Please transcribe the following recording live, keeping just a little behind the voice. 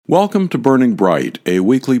Welcome to Burning Bright, a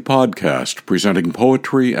weekly podcast presenting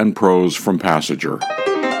poetry and prose from Passager.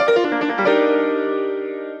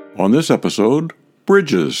 On this episode,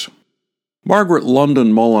 Bridges. Margaret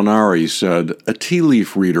London Molinari said a tea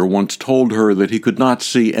leaf reader once told her that he could not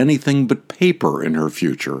see anything but paper in her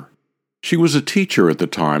future. She was a teacher at the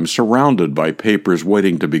time, surrounded by papers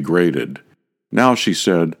waiting to be graded. Now, she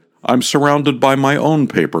said, I'm surrounded by my own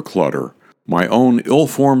paper clutter, my own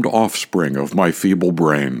ill-formed offspring of my feeble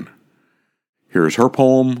brain. Here's her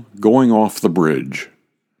poem, Going Off the Bridge.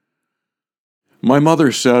 My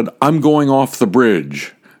mother said, I'm going off the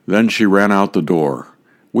bridge. Then she ran out the door.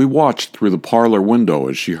 We watched through the parlor window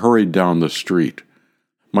as she hurried down the street.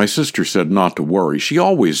 My sister said not to worry, she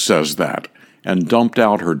always says that, and dumped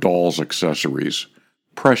out her doll's accessories,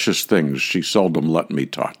 precious things she seldom let me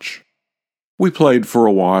touch. We played for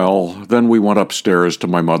a while, then we went upstairs to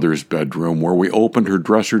my mother's bedroom where we opened her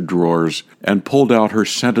dresser drawers and pulled out her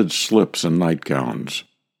scented slips and nightgowns.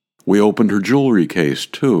 We opened her jewelry case,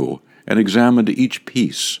 too, and examined each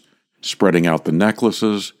piece, spreading out the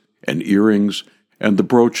necklaces and earrings and the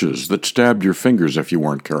brooches that stabbed your fingers if you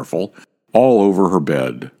weren't careful, all over her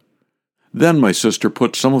bed. Then my sister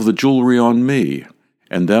put some of the jewelry on me,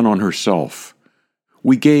 and then on herself.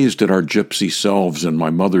 We gazed at our gypsy selves in my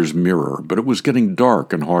mother's mirror, but it was getting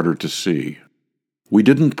dark and harder to see. We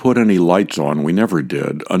didn't put any lights on, we never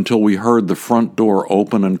did, until we heard the front door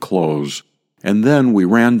open and close, and then we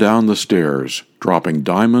ran down the stairs, dropping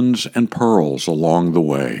diamonds and pearls along the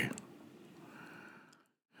way.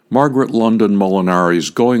 Margaret London Molinari's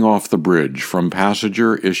Going Off the Bridge from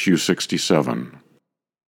Passager, issue 67.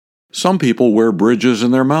 Some people wear bridges in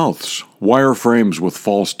their mouths, wire frames with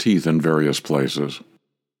false teeth in various places.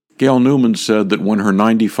 Gail Newman said that when her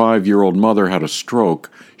 95-year-old mother had a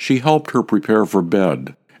stroke, she helped her prepare for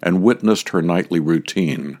bed and witnessed her nightly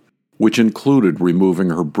routine, which included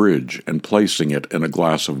removing her bridge and placing it in a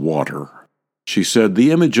glass of water. She said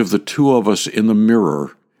the image of the two of us in the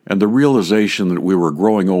mirror and the realization that we were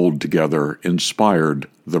growing old together inspired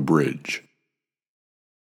the bridge.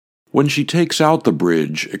 When she takes out the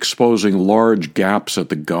bridge, exposing large gaps at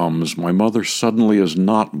the gums, my mother suddenly is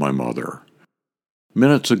not my mother.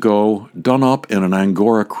 Minutes ago, done up in an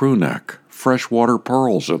Angora crew neck, freshwater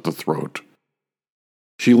pearls at the throat.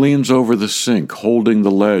 She leans over the sink, holding the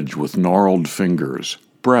ledge with gnarled fingers,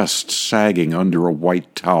 breasts sagging under a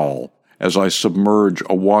white towel as I submerge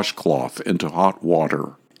a washcloth into hot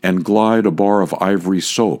water and glide a bar of ivory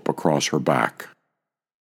soap across her back.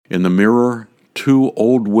 In the mirror, two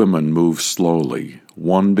old women move slowly,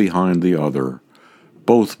 one behind the other,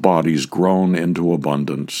 both bodies grown into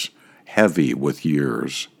abundance, heavy with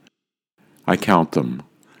years. I count them,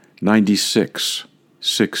 96,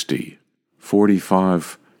 60,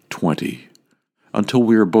 45, 20, until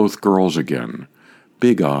we are both girls again,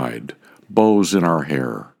 big-eyed, bows in our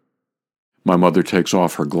hair. My mother takes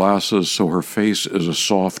off her glasses so her face is a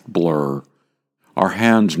soft blur, our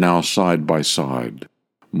hands now side by side,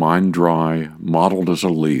 mine dry, mottled as a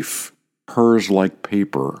leaf, hers like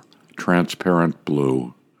paper, transparent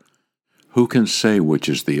blue. Who can say which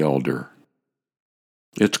is the elder?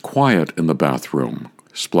 It's quiet in the bathroom,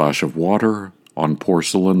 splash of water on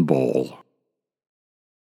porcelain bowl.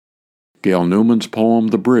 Gail Newman's poem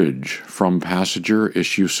The Bridge from Passager,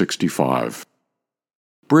 issue 65.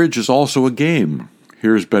 Bridge is also a game.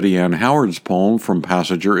 Here's Betty Ann Howard's poem from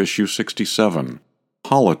Passager, issue 67,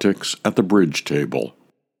 Politics at the Bridge Table.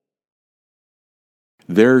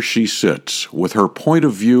 There she sits, with her point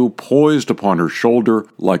of view poised upon her shoulder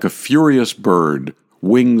like a furious bird,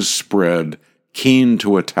 wings spread, keen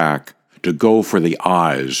to attack, to go for the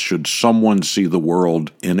eyes should someone see the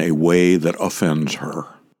world in a way that offends her.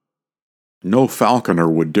 No falconer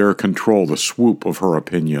would dare control the swoop of her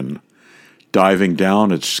opinion. Diving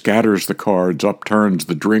down, it scatters the cards, upturns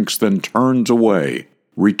the drinks, then turns away,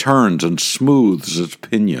 returns and smooths its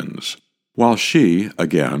pinions, while she,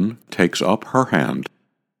 again, takes up her hand.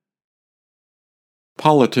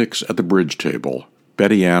 Politics at the Bridge Table,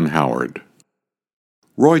 Betty Ann Howard.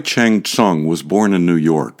 Roy Cheng Tsung was born in New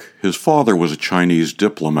York. His father was a Chinese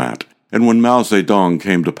diplomat, and when Mao Zedong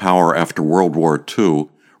came to power after World War II,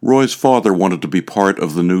 Roy's father wanted to be part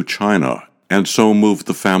of the new China, and so moved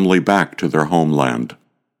the family back to their homeland.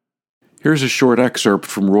 Here's a short excerpt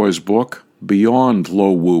from Roy's book, Beyond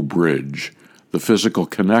Lo Wu Bridge, the physical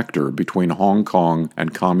connector between Hong Kong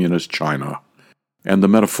and Communist China, and the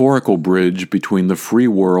metaphorical bridge between the free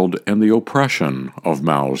world and the oppression of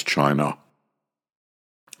Mao's China.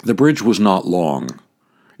 The bridge was not long.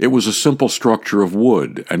 It was a simple structure of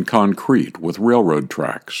wood and concrete with railroad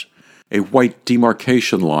tracks. A white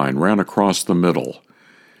demarcation line ran across the middle.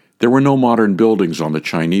 There were no modern buildings on the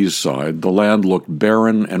Chinese side. The land looked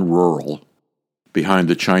barren and rural. Behind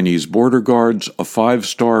the Chinese border guards, a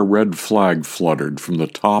 5-star red flag fluttered from the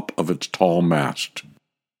top of its tall mast.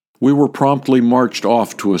 We were promptly marched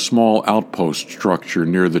off to a small outpost structure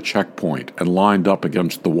near the checkpoint and lined up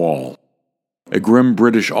against the wall. A grim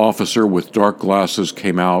British officer with dark glasses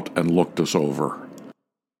came out and looked us over.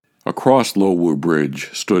 Across Lo Wu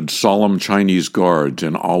Bridge stood solemn Chinese guards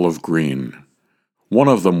in olive green. One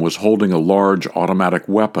of them was holding a large automatic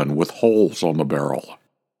weapon with holes on the barrel.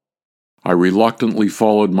 I reluctantly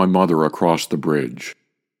followed my mother across the bridge.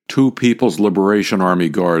 2 People's Liberation Army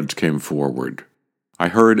guards came forward. I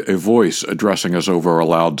heard a voice addressing us over a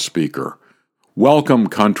loudspeaker. "Welcome,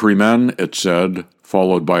 countrymen," it said,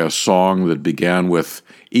 followed by a song that began with,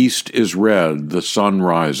 "East is red, the sun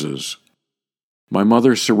rises." My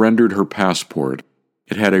mother surrendered her passport.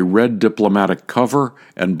 It had a red diplomatic cover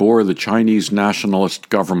and bore the Chinese nationalist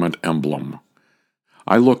government emblem.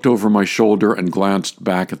 I looked over my shoulder and glanced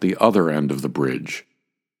back at the other end of the bridge.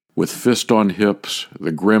 With fist on hips,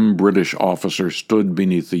 the grim British officer stood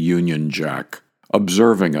beneath the Union Jack,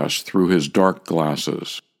 observing us through his dark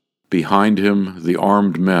glasses. Behind him, the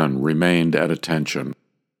armed men remained at attention.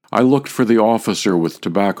 I looked for the officer with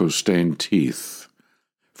tobacco-stained teeth.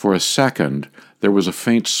 For a second, there was a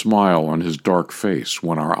faint smile on his dark face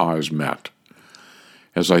when our eyes met.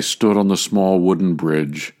 As I stood on the small wooden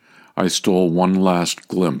bridge, I stole one last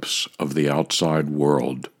glimpse of the outside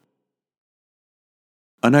world.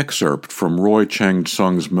 An excerpt from Roy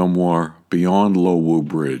Chang-Tsung's memoir, Beyond Lo Wu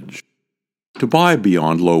Bridge. To buy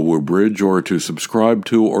Beyond Lo Wu Bridge or to subscribe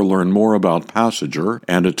to or learn more about Passenger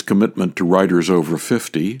and its commitment to writers over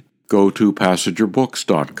 50, go to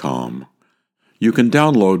PassegerBooks.com. You can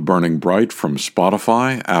download Burning Bright from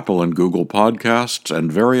Spotify, Apple and Google Podcasts,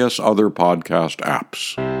 and various other podcast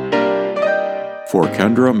apps. For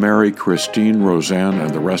Kendra, Mary, Christine, Roseanne,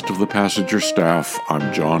 and the rest of the Passenger staff,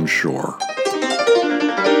 I'm John Shore.